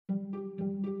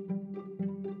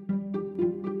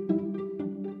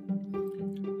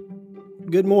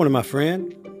Good morning, my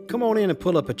friend. Come on in and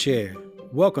pull up a chair.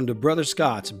 Welcome to Brother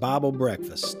Scott's Bible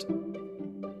Breakfast.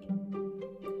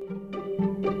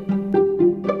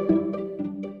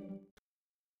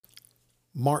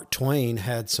 Mark Twain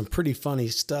had some pretty funny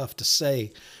stuff to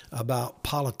say about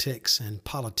politics and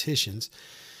politicians.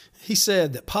 He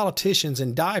said that politicians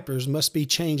and diapers must be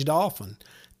changed often,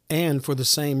 and for the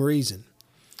same reason.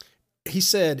 He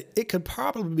said it could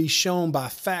probably be shown by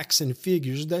facts and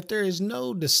figures that there is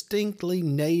no distinctly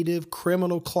native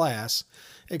criminal class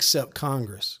except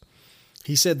Congress.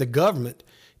 He said the government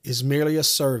is merely a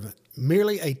servant,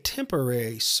 merely a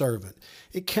temporary servant.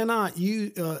 It cannot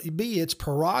be its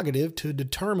prerogative to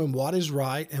determine what is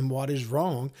right and what is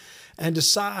wrong and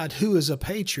decide who is a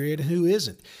patriot and who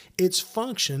isn't. Its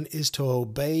function is to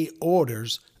obey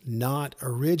orders, not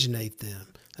originate them.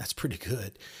 That's pretty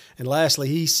good. And lastly,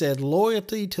 he said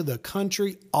loyalty to the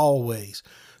country always,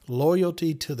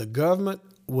 loyalty to the government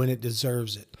when it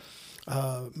deserves it.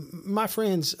 My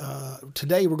friends,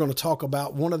 today we're going to talk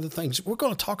about one of the things. We're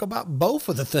going to talk about both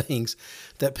of the things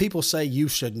that people say you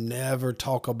should never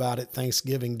talk about at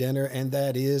Thanksgiving dinner, and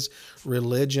that is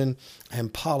religion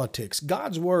and politics.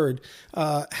 God's Word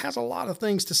has a lot of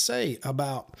things to say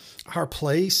about our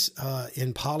place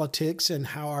in politics and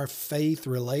how our faith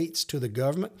relates to the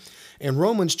government. In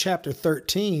Romans chapter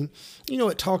 13,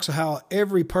 it talks about how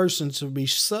every person should be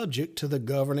subject to the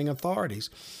governing authorities.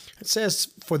 It says,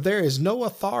 "For there is no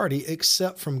authority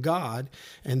except from God,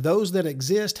 and those that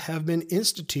exist have been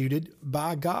instituted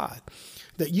by God."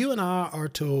 That you and I are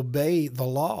to obey the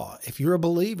law. If you're a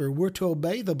believer, we're to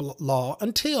obey the law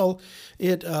until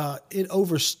it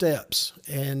oversteps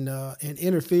and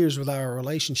interferes with our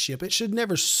relationship. It should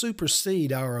never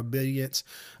supersede our obedience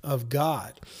of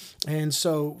God. And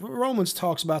so Romans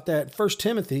talks about that. 1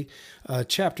 Timothy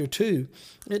chapter 2,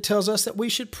 it tells us that we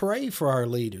should pray for our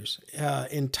leaders.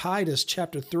 In Titus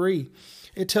chapter 3,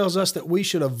 it tells us that we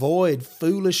should avoid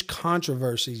foolish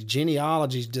controversies,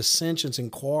 genealogies, dissensions,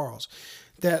 and quarrels.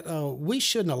 That we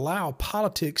shouldn't allow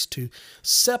politics to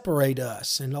separate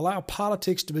us and allow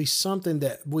politics to be something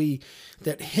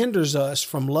that hinders us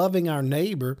from loving our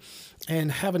neighbor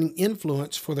and having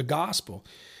influence for the gospel.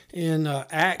 In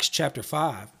Acts chapter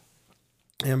 5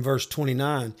 and verse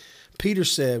 29, Peter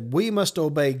said, "We must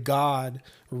obey God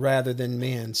rather than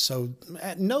men." So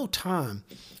at no time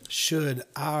should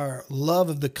our love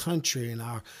of the country and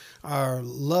our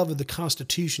love of the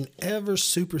Constitution ever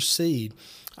supersede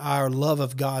our love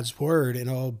of God's Word and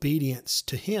our obedience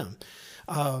to Him.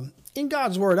 In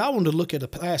God's Word, I want to look at a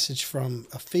passage from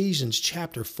Ephesians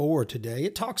chapter 4 today.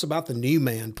 It talks about the new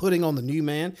man, putting on the new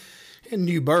man and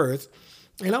new birth.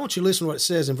 And I want you to listen to what it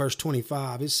says in verse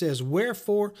 25. It says,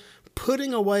 "Wherefore,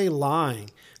 putting away lying,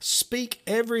 speak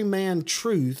every man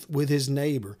truth with his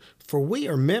neighbor, for we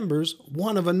are members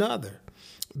one of another.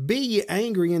 Be ye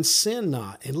angry and sin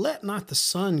not, and let not the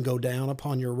sun go down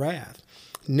upon your wrath.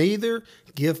 Neither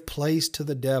give place to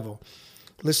the devil."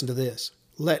 Listen to this.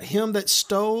 "Let him that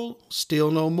stole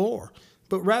steal no more,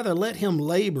 but rather let him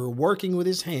labor, working with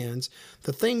his hands,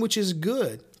 the thing which is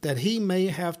good, that he may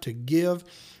have to give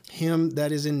him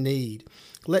that is in need.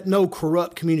 Let no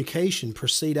corrupt communication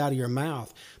proceed out of your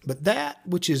mouth, but that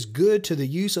which is good to the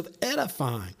use of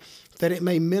edifying, that it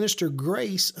may minister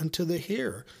grace unto the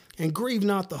hearer. And grieve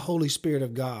not the Holy Spirit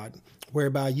of God,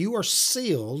 whereby you are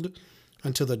sealed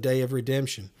until the day of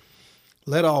redemption.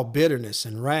 Let all bitterness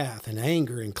and wrath and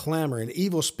anger and clamor and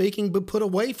evil speaking be put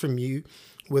away from you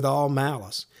with all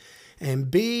malice.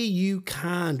 And be you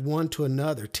kind one to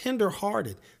another,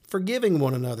 tender-hearted, forgiving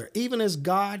one another, even as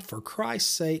God, for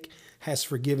Christ's sake, has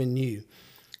forgiven you.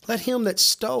 Let him that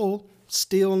stole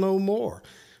steal no more.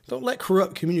 Don't let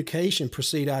corrupt communication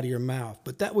proceed out of your mouth,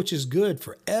 but that which is good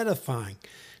for edifying.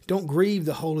 Don't grieve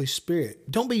the Holy Spirit.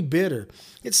 Don't be bitter.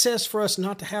 It says for us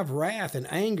not to have wrath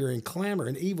and anger and clamor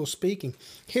and evil speaking."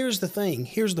 Here's the thing.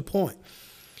 Here's the point.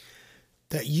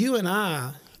 That you and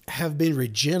I have been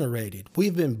regenerated.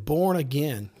 We've been born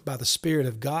again by the Spirit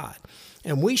of God.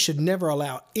 And we should never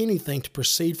allow anything to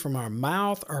proceed from our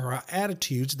mouth or our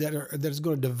attitudes that is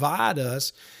going to divide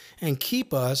us and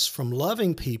keep us from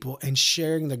loving people and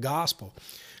sharing the gospel.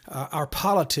 Our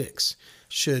politics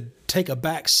should take a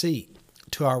back seat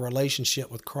to our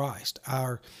relationship with Christ.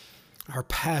 Our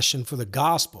passion for the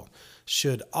gospel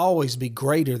should always be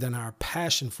greater than our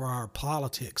passion for our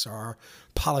politics or our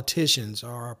politicians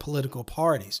or our political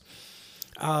parties.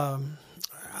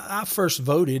 I first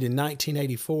voted in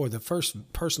 1984. The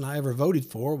first person I ever voted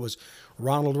for was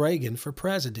Ronald Reagan for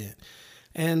president.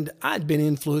 And I'd been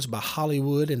influenced by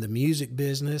Hollywood and the music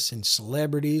business and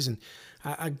celebrities. And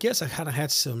I guess I kind of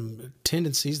had some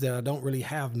tendencies that I don't really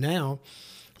have now.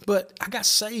 But I got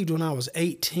saved when I was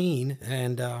 18,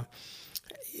 and I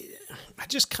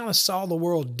just kind of saw the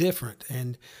world different.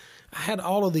 And I had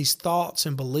all of these thoughts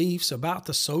and beliefs about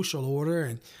the social order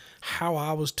and how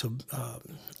I was to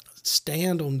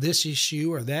stand on this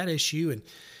issue or that issue. And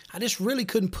I just really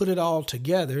couldn't put it all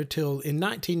together till in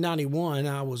 1991,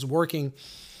 I was working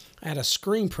at a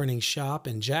screen printing shop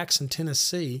in Jackson,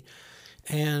 Tennessee.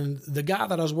 And the guy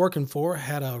that I was working for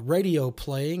had a radio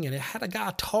playing, and it had a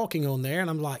guy talking on there. And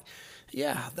I'm like,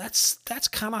 yeah, that's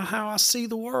kind of how I see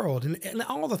the world. And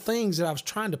all the things that I was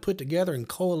trying to put together and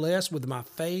coalesce with my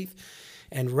faith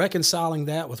and reconciling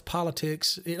that with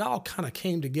politics, it all kind of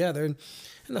came together. And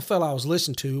the fellow I was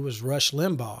listening to was Rush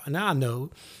Limbaugh. And I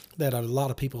know that a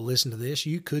lot of people listen to this.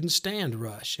 You couldn't stand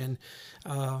Rush. And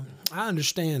I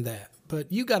understand that. But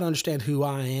you got to understand who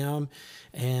I am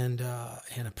and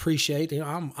appreciate. You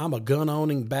know, I'm a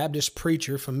gun-owning Baptist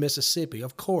preacher from Mississippi.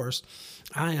 Of course,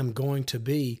 I am going to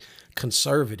be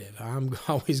conservative. I'm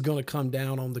always going to come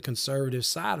down on the conservative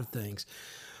side of things.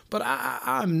 But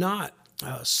I'm not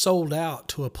sold out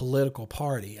to a political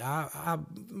party.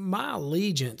 My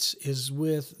allegiance is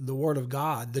with the Word of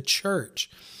God, the church.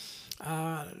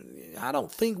 I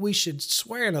don't think we should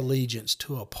swear an allegiance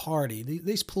to a party.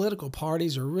 These political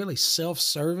parties are really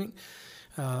self-serving.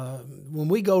 When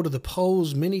we go to the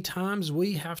polls, many times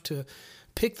we have to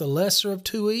pick the lesser of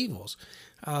two evils.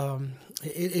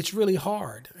 It's really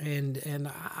hard. And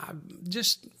I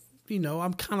just,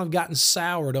 I'm kind of gotten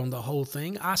soured on the whole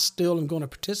thing. I still am going to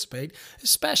participate,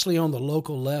 especially on the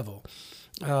local level.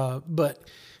 But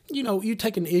you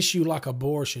take an issue like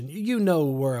abortion,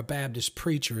 where a Baptist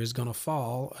preacher is going to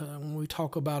fall when we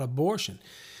talk about abortion.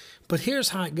 But here's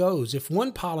how it goes. If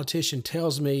one politician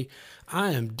tells me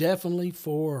I am definitely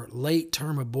for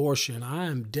late-term abortion, I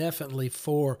am definitely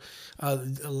for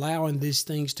allowing these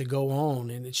things to go on,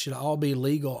 and it should all be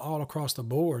legal all across the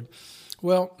board,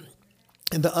 well,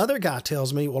 and the other guy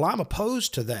tells me, well, I'm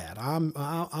opposed to that. I'm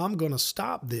going to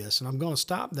stop this and I'm going to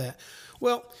stop that.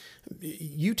 Well,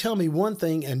 you tell me one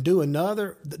thing and do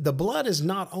another. The blood is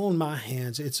not on my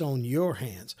hands. It's on your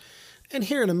hands. And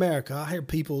here in America, I hear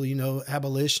people,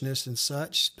 abolitionists and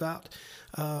such about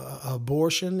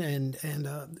abortion. And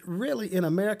really in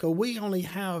America, we only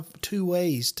have two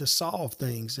ways to solve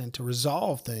things and to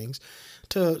resolve things,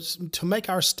 to make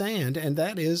our stand. And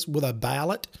that is with a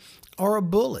ballot or a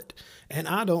bullet. And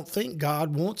I don't think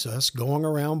God wants us going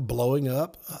around blowing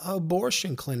up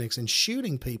abortion clinics and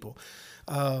shooting people.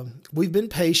 We've been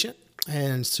patient,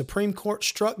 and Supreme Court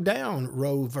struck down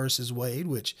Roe versus Wade,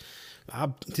 which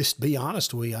I'll just be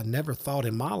honest with you, I never thought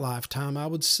in my lifetime I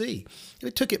would see.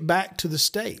 It took it back to the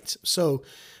states. So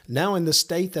now in the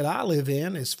state that I live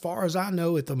in, as far as I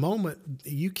know at the moment,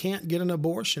 you can't get an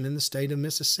abortion in the state of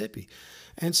Mississippi.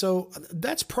 And so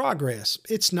that's progress.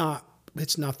 It's not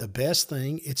the best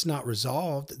thing. It's not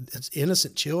resolved.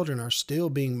 Innocent children are still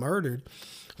being murdered.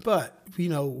 But,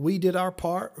 we did our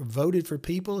part, voted for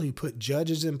people who put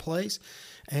judges in place.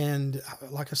 And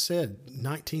like I said,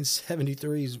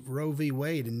 1973's Roe v.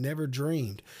 Wade, and never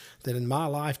dreamed that in my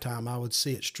lifetime I would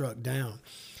see it struck down.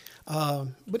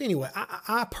 But anyway,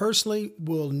 I personally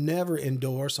will never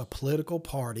endorse a political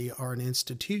party or an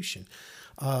institution.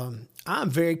 I'm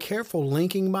very careful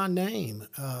linking my name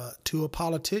to a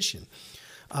politician.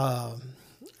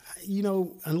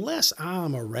 Unless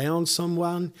I'm around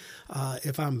someone,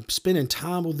 if I'm spending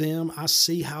time with them, I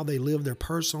see how they live their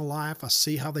personal life. I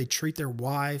see how they treat their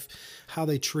wife, how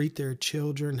they treat their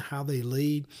children, how they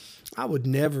lead. I would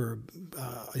never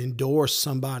endorse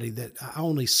somebody that I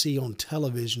only see on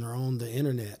television or on the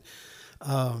internet.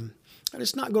 I'm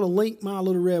just not going to link my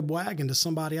little red wagon to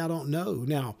somebody I don't know.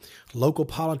 Now, local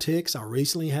politics, I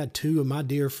recently had two of my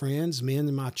dear friends, men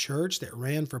in my church, that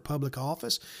ran for public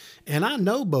office, and I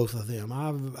know both of them.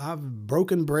 I've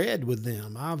broken bread with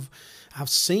them. I've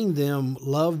seen them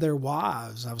love their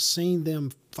wives. I've seen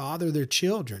them father their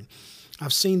children.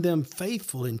 I've seen them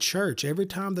faithful in church every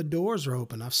time the doors are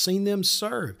open. I've seen them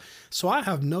serve. So I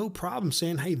have no problem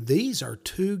saying, hey, these are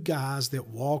two guys that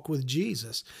walk with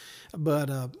Jesus. But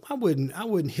I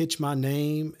wouldn't hitch my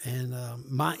name and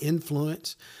my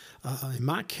influence and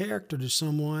my character to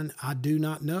someone I do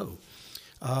not know.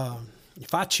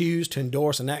 If I choose to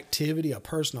endorse an activity, a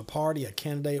person, a party, a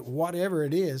candidate, whatever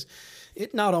it is,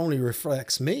 it not only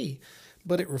reflects me,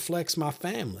 but it reflects my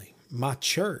family, my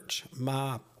church,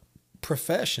 my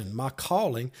profession, my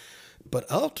calling. But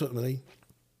ultimately,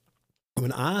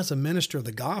 when I, as a minister of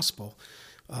the gospel,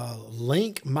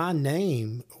 link my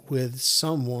name with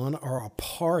someone or a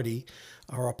party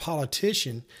or a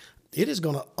politician, it is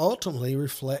going to ultimately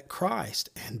reflect Christ.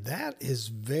 And that is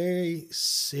very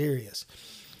serious.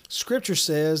 Scripture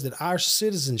says that our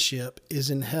citizenship is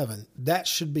in heaven. That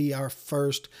should be our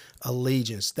first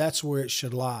allegiance. That's where it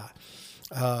should lie.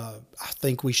 I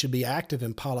think we should be active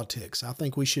in politics. I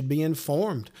think we should be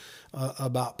informed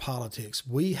about politics.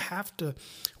 We have to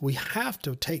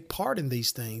take part in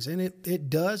these things, and it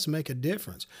does make a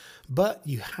difference. But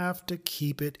you have to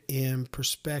keep it in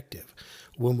perspective.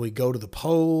 When we go to the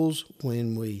polls,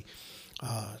 when we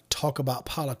talk about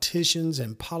politicians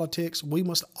and politics, we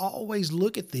must always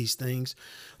look at these things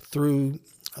through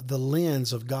the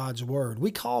lens of God's Word. We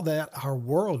call that our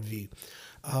worldview.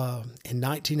 In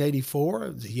 1984,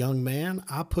 as a young man,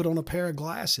 I put on a pair of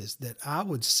glasses that I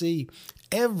would see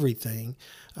everything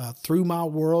through my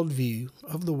worldview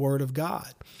of the Word of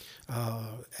God.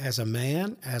 As a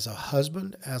man, as a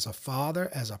husband, as a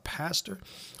father, as a pastor,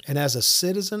 and as a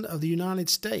citizen of the United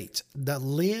States, the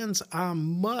lens I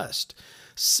must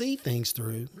see things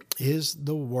through is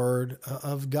the Word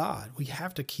of God. We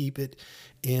have to keep it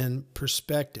in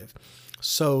perspective.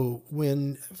 So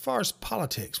as far as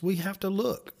politics, we have to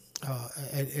look.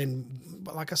 And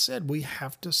like I said, we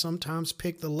have to sometimes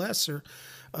pick the lesser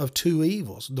of two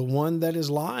evils, the one that is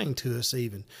lying to us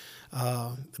even.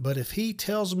 But if he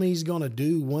tells me he's going to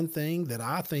do one thing that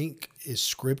I think is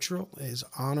scriptural, is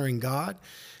honoring God,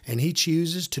 and he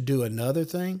chooses to do another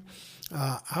thing,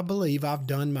 I believe I've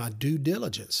done my due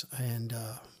diligence. And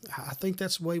I think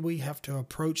that's the way we have to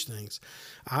approach things.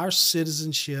 Our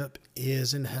citizenship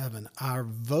is in heaven. Our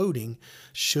voting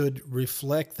should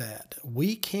reflect that.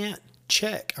 We can't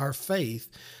check our faith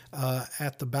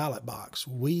at the ballot box.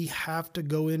 We have to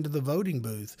go into the voting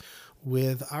booth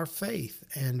with our faith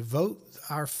and vote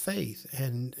our faith.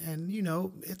 And you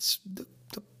know, it's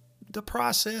the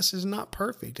process is not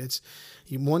perfect.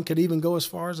 One could even go as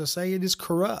far as to say it is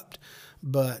corrupt.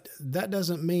 But that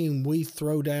doesn't mean we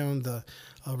throw down the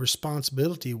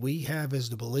responsibility we have as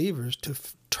the believers to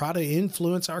try to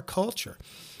influence our culture,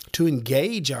 to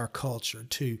engage our culture,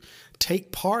 to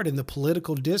take part in the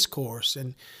political discourse.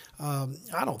 And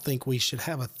I don't think we should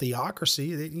have a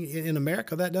theocracy. In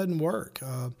America, that doesn't work.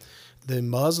 The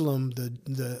Muslim,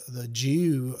 the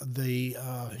Jew, the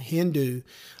Hindu,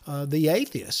 the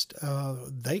atheist,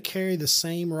 they carry the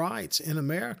same rights in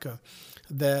America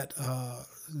that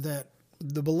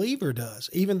the believer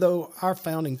does. Even though our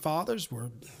founding fathers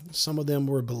some of them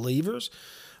were believers,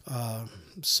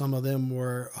 some of them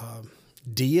were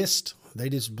deists. They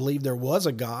just believed there was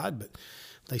a God, but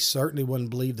they certainly wouldn't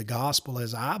believe the gospel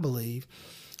as I believe.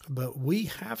 But we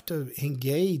have to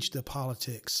engage the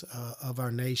politics of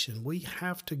our nation. We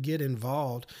have to get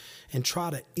involved and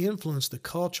try to influence the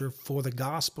culture for the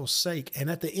gospel's sake. And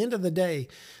at the end of the day,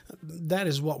 that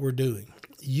is what we're doing.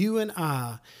 You and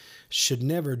I should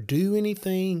never do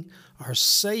anything or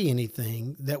say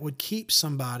anything that would keep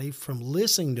somebody from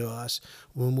listening to us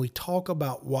when we talk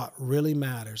about what really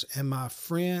matters. And my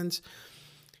friends,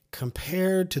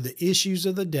 compared to the issues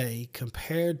of the day,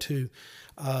 compared to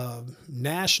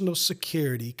national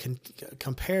security,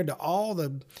 compared to all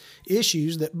the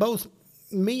issues that both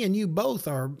me and you both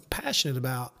are passionate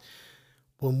about,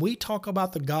 when we talk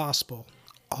about the gospel,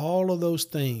 all of those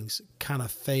things kind of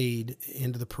fade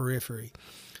into the periphery.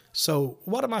 So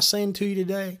what am I saying to you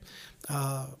today?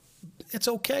 It's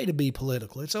okay to be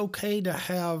political. It's okay to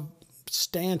have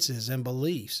stances and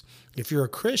beliefs. If you're a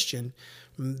Christian,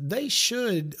 they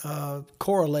should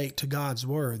correlate to God's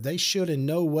word. They should in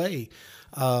no way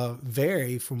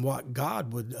vary from what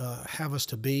God would have us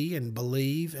to be and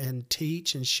believe and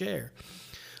teach and share.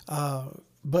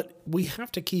 But we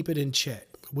have to keep it in check.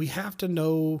 We have to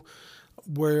know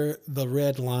where the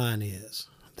red line is,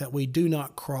 that we do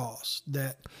not cross,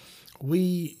 that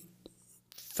we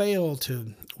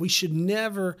should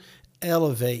never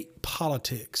elevate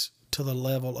politics to the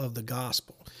level of the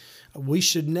gospel. We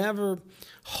should never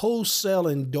wholesale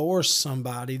endorse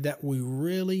somebody that we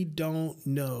really don't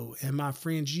know. And my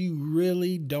friends, you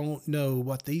really don't know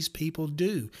what these people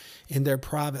do in their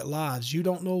private lives. You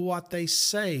don't know what they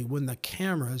say when the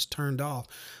camera is turned off.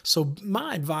 So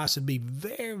my advice would be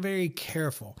very, very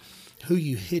careful who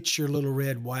you hitch your little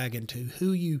red wagon to,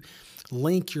 who you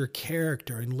link your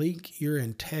character and link your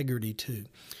integrity to.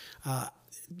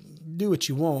 Do what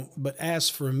you want, but as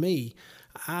for me,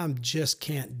 I just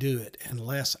can't do it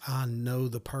unless I know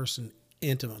the person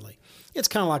intimately. It's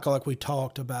kind of like we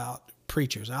talked about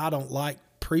preachers. I don't like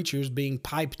preachers being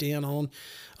piped in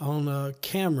on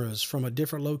cameras from a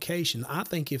different location. I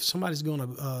think if somebody's going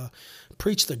to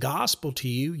preach the gospel to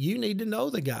you, you need to know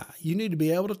the guy. You need to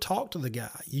be able to talk to the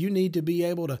guy. You need to be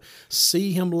able to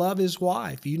see him love his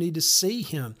wife. You need to see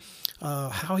him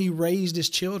how he raised his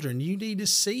children. You need to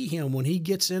see him when he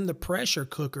gets in the pressure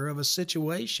cooker of a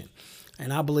situation.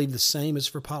 And I believe the same is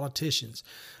for politicians.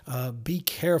 Be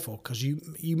careful, because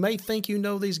you may think you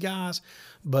know these guys,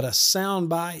 but a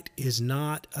soundbite is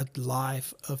not a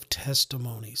life of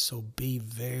testimony. So be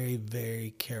very,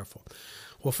 very careful.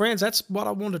 Well, friends, that's what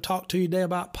I wanted to talk to you today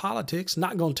about politics.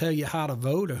 Not going to tell you how to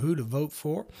vote or who to vote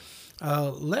for.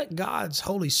 Let God's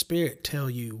Holy Spirit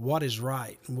tell you what is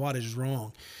right and what is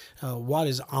wrong, what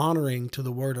is honoring to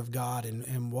the Word of God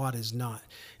and what is not.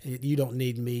 You don't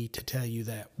need me to tell you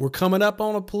that. We're coming up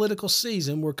on a political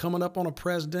season. We're coming up on a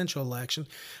presidential election.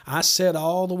 I said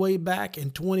all the way back in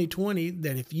 2020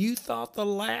 that if you thought the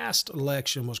last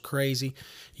election was crazy,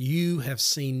 you have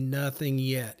seen nothing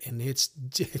yet. And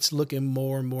it's looking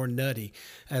more and more nutty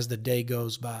as the day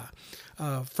goes by.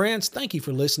 Friends, thank you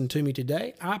for listening to me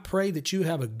today. I pray that you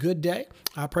have a good day.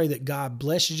 I pray that God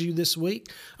blesses you this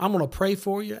week. I'm going to pray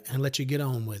for you and let you get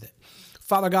on with it.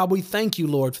 Father God, we thank you,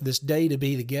 Lord, for this day to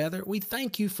be together. We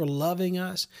thank you for loving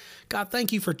us. God,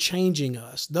 thank you for changing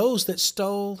us. Those that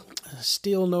stole,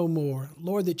 steal no more.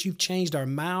 Lord, that you've changed our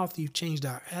mouth, you've changed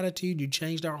our attitude, you've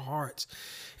changed our hearts.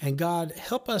 And God,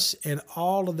 help us in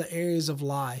all of the areas of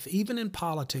life, even in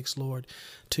politics, Lord,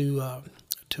 to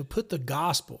put the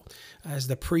gospel as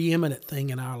the preeminent thing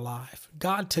in our life.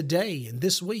 God, today and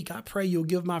this week, I pray you'll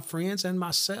give my friends and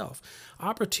myself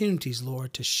opportunities,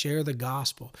 Lord, to share the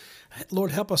gospel.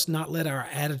 Lord, help us not let our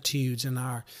attitudes and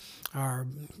our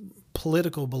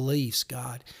political beliefs,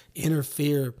 God,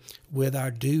 interfere with our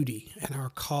duty and our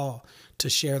call to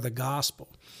share the gospel.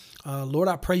 Lord,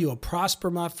 I pray you'll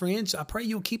prosper my friends. I pray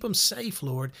you'll keep them safe,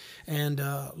 Lord. And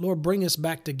Lord, bring us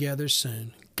back together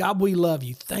soon. God, we love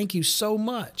you. Thank you so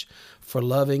much for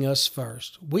loving us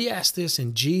first. We ask this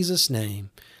in Jesus' name.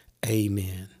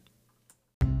 Amen.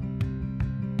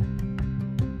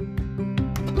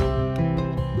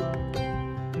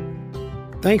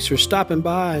 Thanks for stopping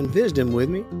by and visiting with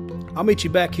me. I'll meet you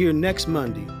back here next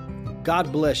Monday.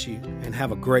 God bless you and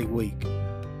have a great week.